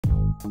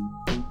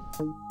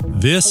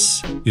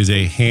This is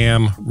a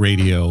ham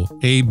radio,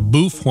 a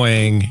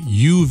Baofeng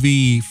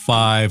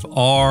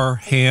UV-5R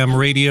ham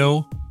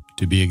radio,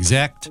 to be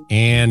exact,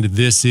 and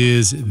this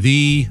is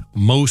the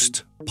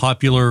most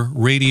popular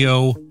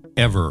radio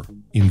ever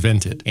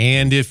invented.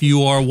 And if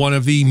you are one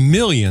of the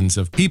millions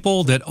of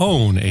people that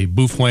own a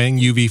Baofeng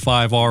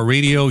UV-5R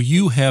radio,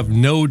 you have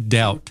no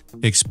doubt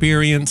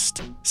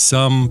experienced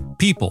some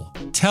people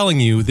telling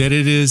you that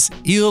it is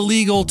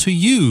illegal to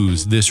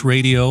use this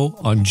radio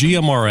on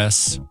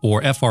GMRS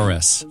or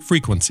FRS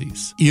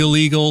frequencies.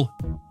 Illegal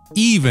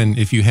even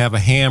if you have a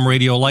ham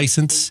radio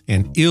license,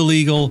 and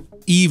illegal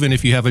even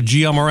if you have a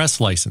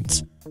GMRS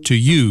license to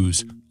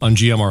use on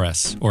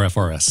GMRS or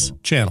FRS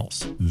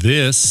channels.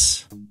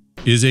 This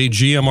is a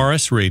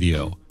GMRS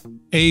radio,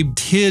 a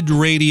TID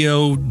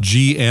radio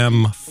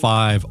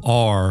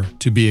GM5R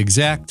to be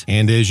exact,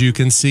 and as you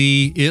can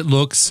see, it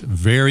looks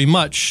very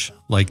much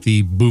like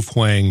the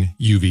Baofeng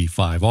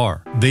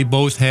UV-5R. They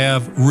both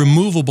have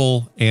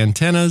removable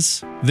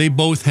antennas, they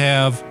both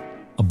have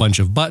a bunch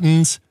of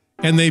buttons,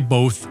 and they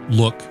both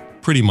look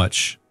pretty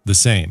much the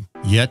same.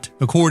 Yet,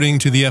 according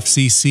to the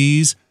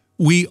FCC's,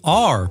 we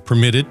are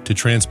permitted to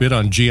transmit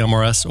on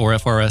GMRS or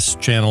FRS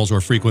channels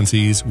or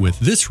frequencies with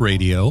this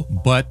radio,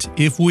 but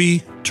if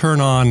we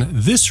turn on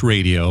this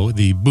radio,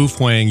 the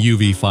Baofeng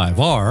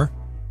UV-5R,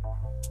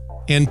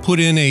 and put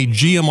in a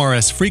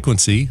GMRS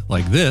frequency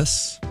like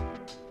this,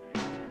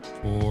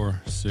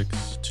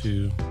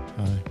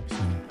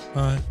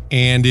 462.575,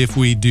 and if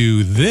we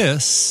do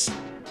this,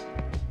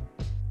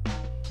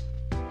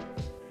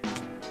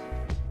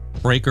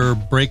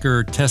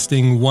 breaker,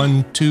 testing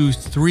 1, 2,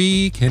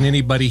 3. Can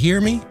anybody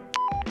hear me?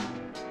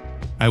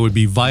 I would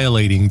be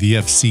violating the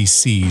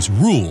FCC's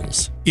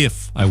rules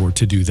if I were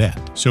to do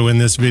that. So in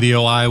this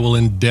video, I will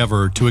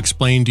endeavor to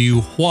explain to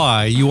you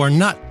why you are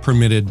not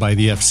permitted by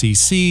the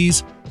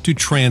FCC's to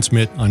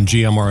transmit on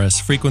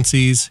GMRS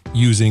frequencies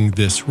using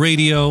this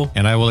radio,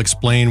 and I will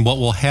explain what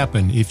will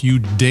happen if you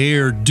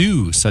dare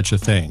do such a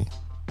thing,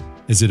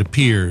 as it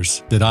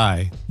appears that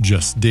I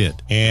just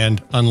did.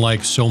 And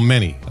unlike so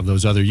many of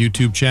those other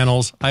YouTube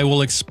channels, I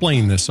will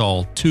explain this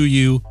all to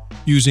you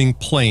using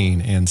plain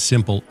and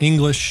simple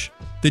English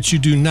that you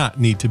do not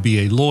need to be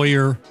a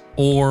lawyer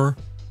or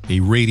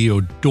a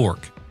radio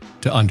dork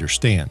to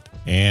understand.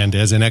 And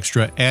as an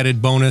extra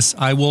added bonus,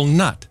 I will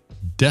not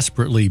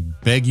desperately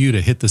beg you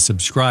to hit the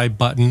subscribe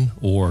button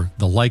or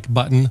the like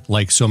button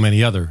like so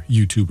many other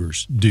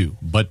YouTubers do.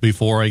 But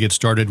before I get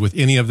started with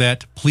any of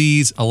that,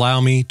 please allow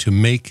me to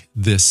make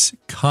this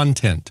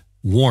content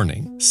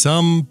warning.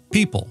 Some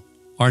people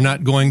are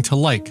not going to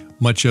like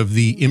much of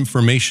the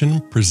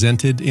information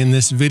presented in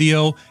this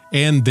video,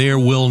 and there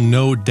will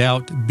no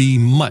doubt be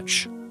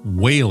much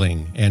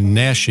wailing and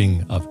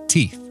gnashing of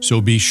teeth.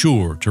 So be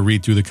sure to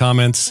read through the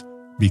comments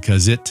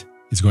because it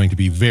is going to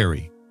be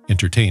very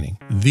entertaining.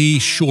 The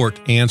short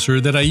answer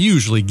that I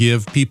usually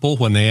give people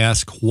when they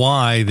ask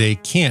why they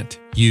can't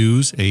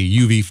use a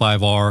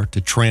UV-5R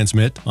to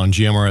transmit on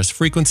GMRS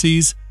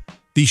frequencies,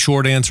 the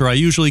short answer I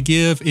usually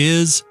give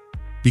is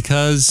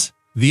because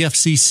the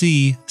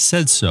FCC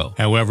said so.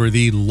 However,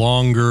 the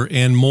longer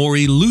and more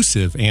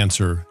elusive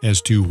answer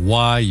as to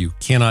why you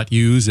cannot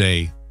use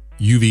a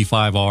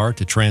UV-5R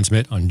to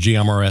transmit on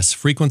GMRS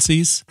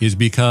frequencies is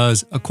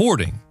because,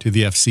 according to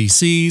the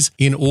FCC's,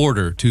 in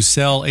order to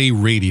sell a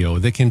radio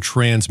that can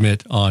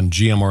transmit on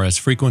GMRS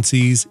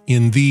frequencies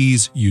in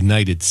these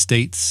United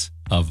States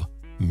of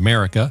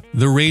America,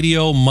 the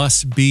radio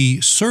must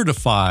be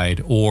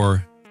certified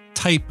or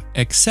type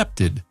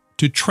accepted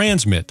to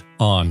transmit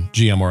on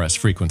GMRS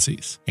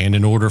frequencies. And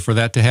in order for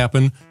that to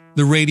happen,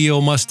 the radio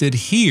must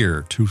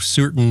adhere to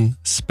certain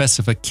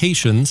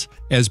specifications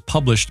as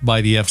published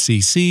by the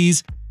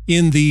FCC's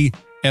in the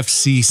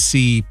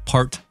FCC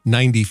Part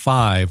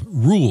 95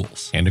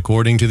 rules. And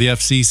according to the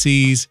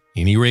FCC's,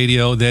 any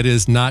radio that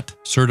is not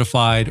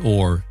certified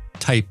or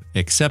type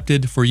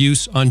accepted for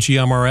use on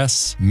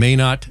GMRS may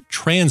not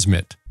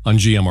transmit on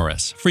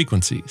GMRS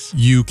frequencies.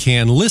 You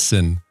can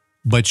listen,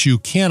 but you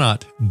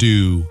cannot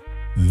do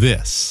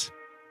this.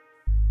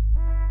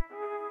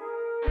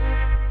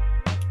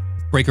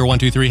 Breaker 1,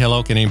 2, 3,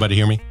 hello, can anybody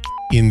hear me?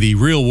 In the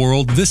real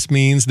world, this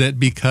means that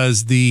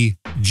because the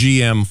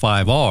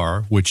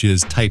GM5R, which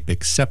is type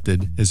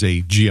accepted as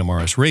a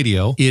GMRS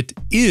radio, it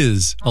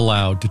is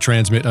allowed to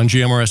transmit on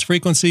GMRS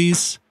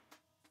frequencies.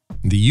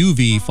 The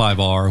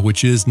UV-5R,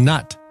 which is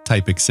not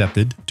type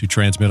accepted to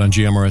transmit on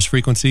GMRS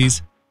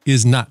frequencies,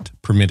 is not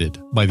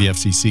permitted by the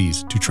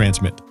FCC's to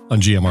transmit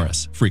on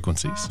GMRS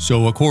frequencies.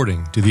 So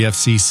according to the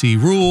FCC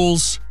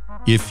rules,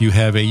 if you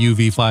have a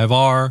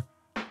UV-5R,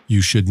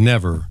 you should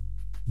never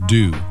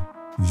do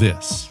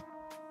this.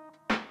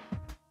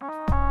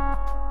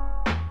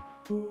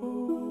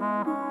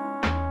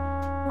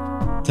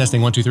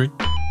 Testing 1, 2, 3.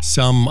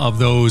 Some of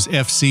those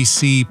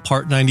FCC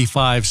Part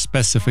 95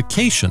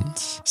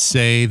 specifications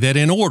say that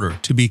in order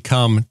to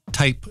become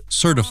type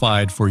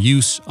certified for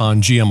use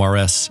on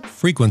GMRS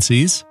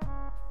frequencies,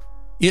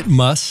 it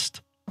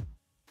must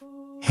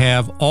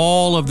have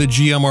all of the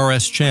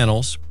GMRS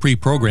channels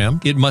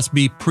pre-programmed. It must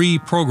be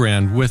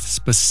pre-programmed with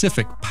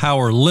specific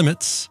power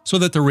limits so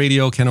that the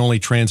radio can only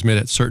transmit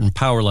at certain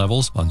power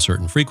levels on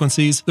certain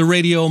frequencies. The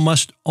radio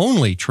must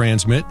only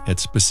transmit at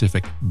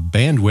specific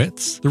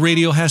bandwidths. The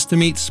radio has to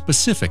meet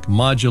specific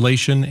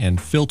modulation and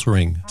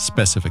filtering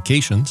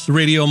specifications. The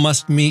radio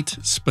must meet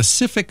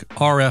specific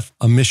RF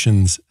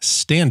emissions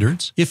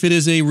standards. If it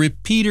is a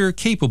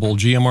repeater-capable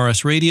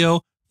GMRS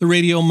radio, the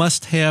radio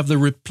must have the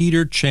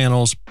repeater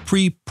channels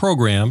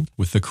pre-programmed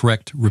with the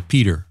correct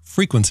repeater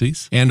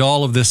frequencies. And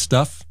all of this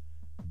stuff,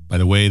 by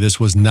the way, this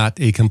was not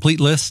a complete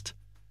list.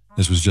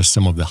 This was just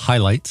some of the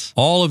highlights.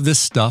 All of this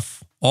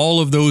stuff,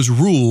 all of those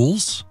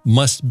rules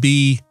must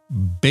be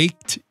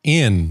baked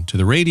into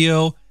the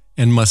radio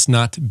and must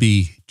not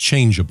be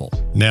changeable.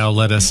 Now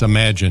let us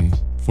imagine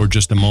for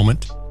just a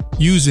moment,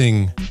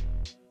 using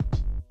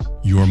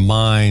your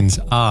mind's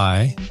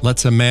eye,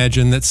 let's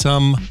imagine that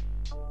some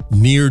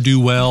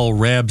ne'er-do-well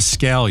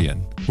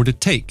rapscallion were to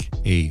take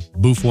a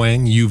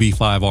Baofeng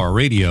UV-5R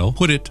radio,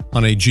 put it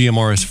on a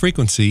GMRS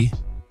frequency,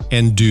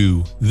 and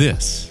do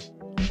this.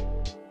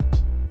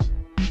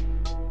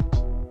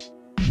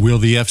 Will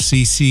the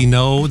FCC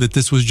know that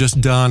this was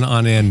just done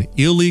on an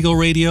illegal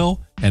radio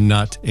and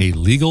not a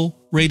legal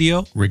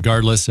radio?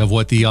 Regardless of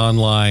what the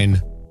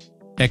online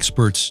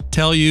experts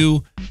tell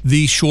you,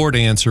 the short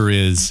answer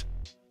is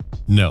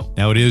no.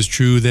 Now, it is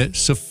true that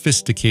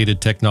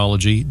sophisticated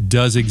technology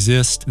does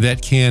exist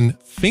that can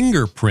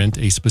fingerprint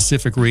a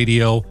specific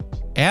radio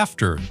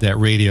after that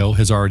radio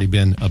has already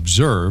been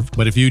observed.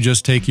 But if you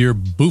just take your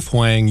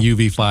Baofeng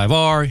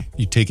UV-5R,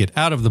 you take it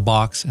out of the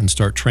box and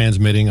start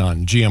transmitting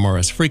on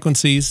GMRS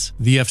frequencies,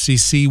 the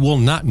FCC will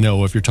not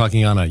know if you're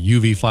talking on a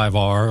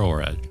UV-5R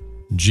or a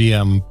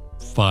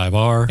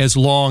GM5R, as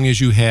long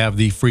as you have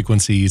the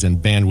frequencies and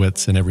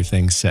bandwidths and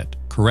everything set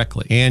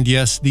correctly. And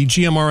yes, the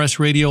GMRS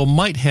radio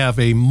might have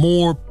a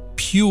more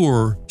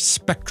pure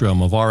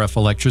spectrum of RF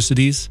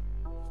electricities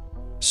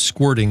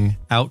squirting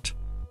out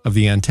of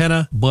the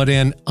antenna, but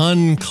an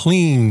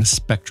unclean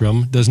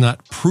spectrum does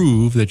not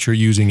prove that you're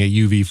using a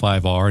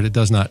UV-5R, and it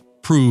does not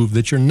prove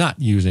that you're not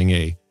using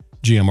a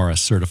GMRS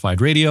certified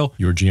radio.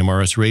 Your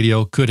GMRS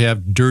radio could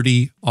have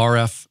dirty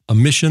RF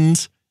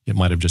emissions. It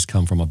might have just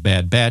come from a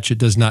bad batch. It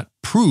does not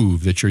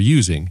prove that you're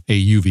using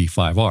a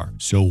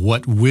UV-5R. So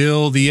what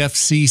will the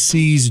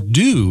FCCs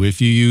do if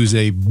you use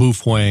a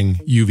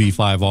Baofeng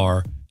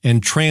UV-5R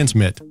and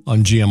transmit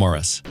on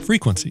GMRS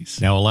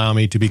frequencies? Now allow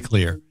me to be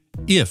clear.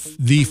 If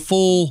the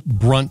full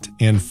brunt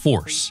and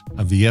force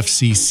of the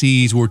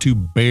FCCs were to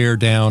bear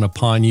down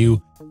upon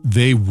you,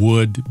 they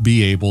would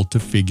be able to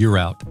figure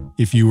out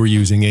if you were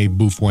using a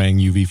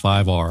Baofeng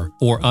UV-5R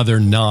or other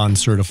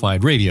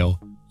non-certified radio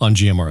on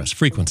GMRS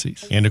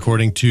frequencies. And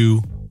according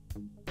to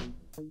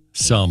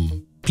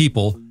some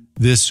people,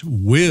 this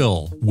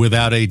will,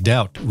 without a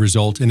doubt,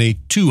 result in a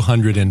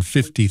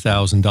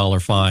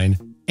 $250,000 fine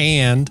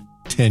and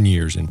 10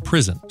 years in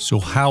prison. So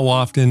how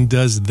often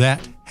does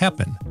that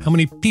happen? How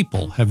many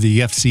people have the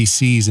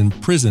FCCs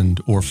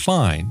imprisoned or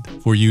fined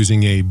for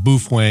using a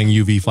Baofeng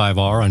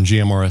UV-5R on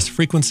GMRS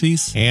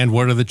frequencies? And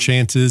what are the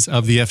chances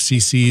of the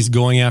FCCs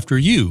going after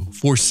you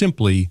for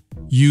simply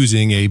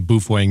using a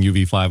Baofeng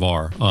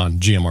UV-5R on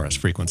GMRS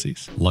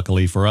frequencies?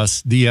 Luckily for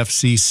us, the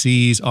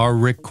FCCs are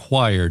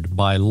required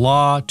by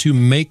law to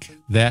make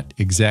that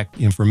exact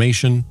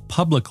information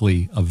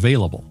publicly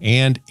available,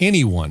 and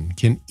anyone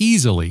can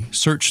easily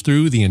search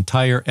through the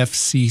entire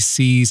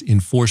FCC's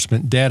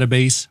enforcement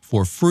database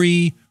for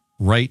free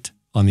right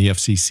on the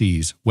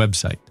FCC's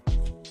website.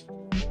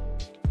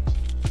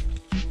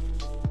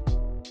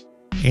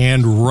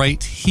 And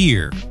right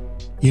here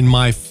in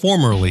my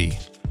formerly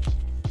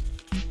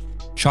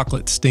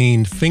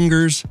chocolate-stained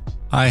fingers,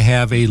 I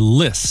have a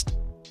list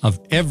of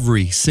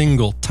every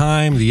single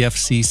time the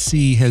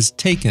FCC has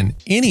taken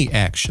any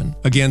action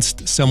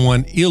against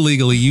someone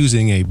illegally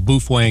using a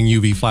Baofeng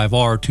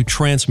UV-5R to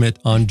transmit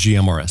on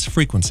GMRS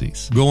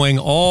frequencies, going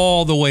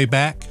all the way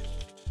back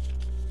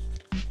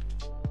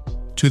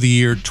to the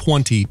year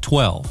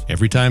 2012.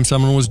 Every time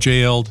someone was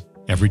jailed,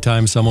 every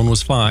time someone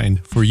was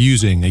fined for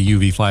using a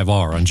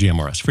UV-5R on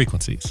GMRS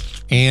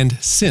frequencies. And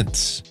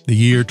since the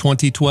year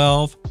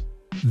 2012,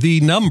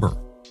 the number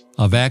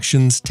of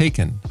actions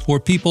taken for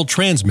people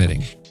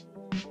transmitting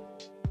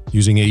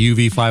using a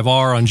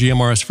UV-5R on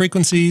GMRS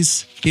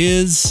frequencies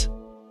is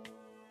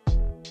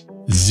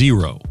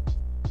 0.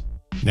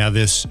 Now,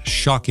 this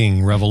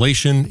shocking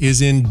revelation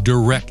is in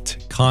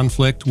direct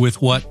conflict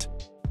with what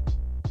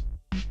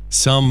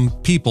some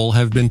people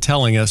have been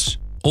telling us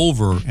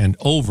over and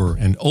over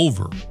and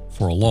over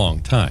for a long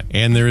time.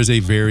 And there is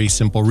a very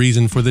simple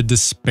reason for the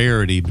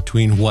disparity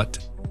between what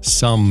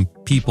some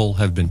people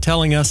have been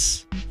telling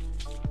us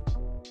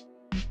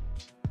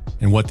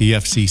and what the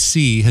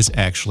FCC has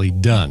actually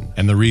done.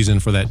 And the reason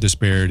for that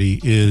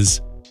disparity is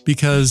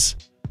because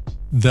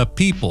the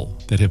people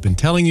that have been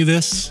telling you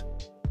this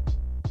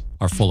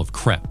are full of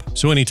crap.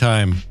 So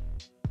anytime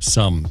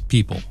some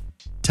people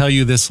tell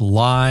you this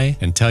lie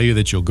and tell you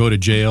that you'll go to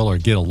jail or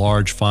get a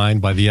large fine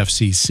by the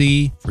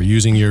FCC for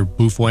using your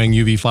Baofeng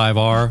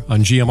UV-5R on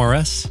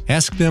GMRS,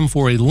 ask them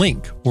for a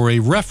link or a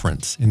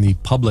reference in the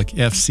public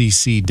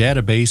FCC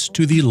database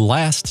to the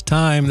last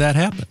time that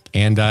happened.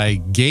 And I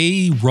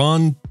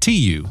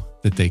guarantee you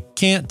that they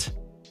can't,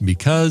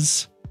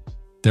 because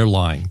they're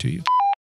lying to you.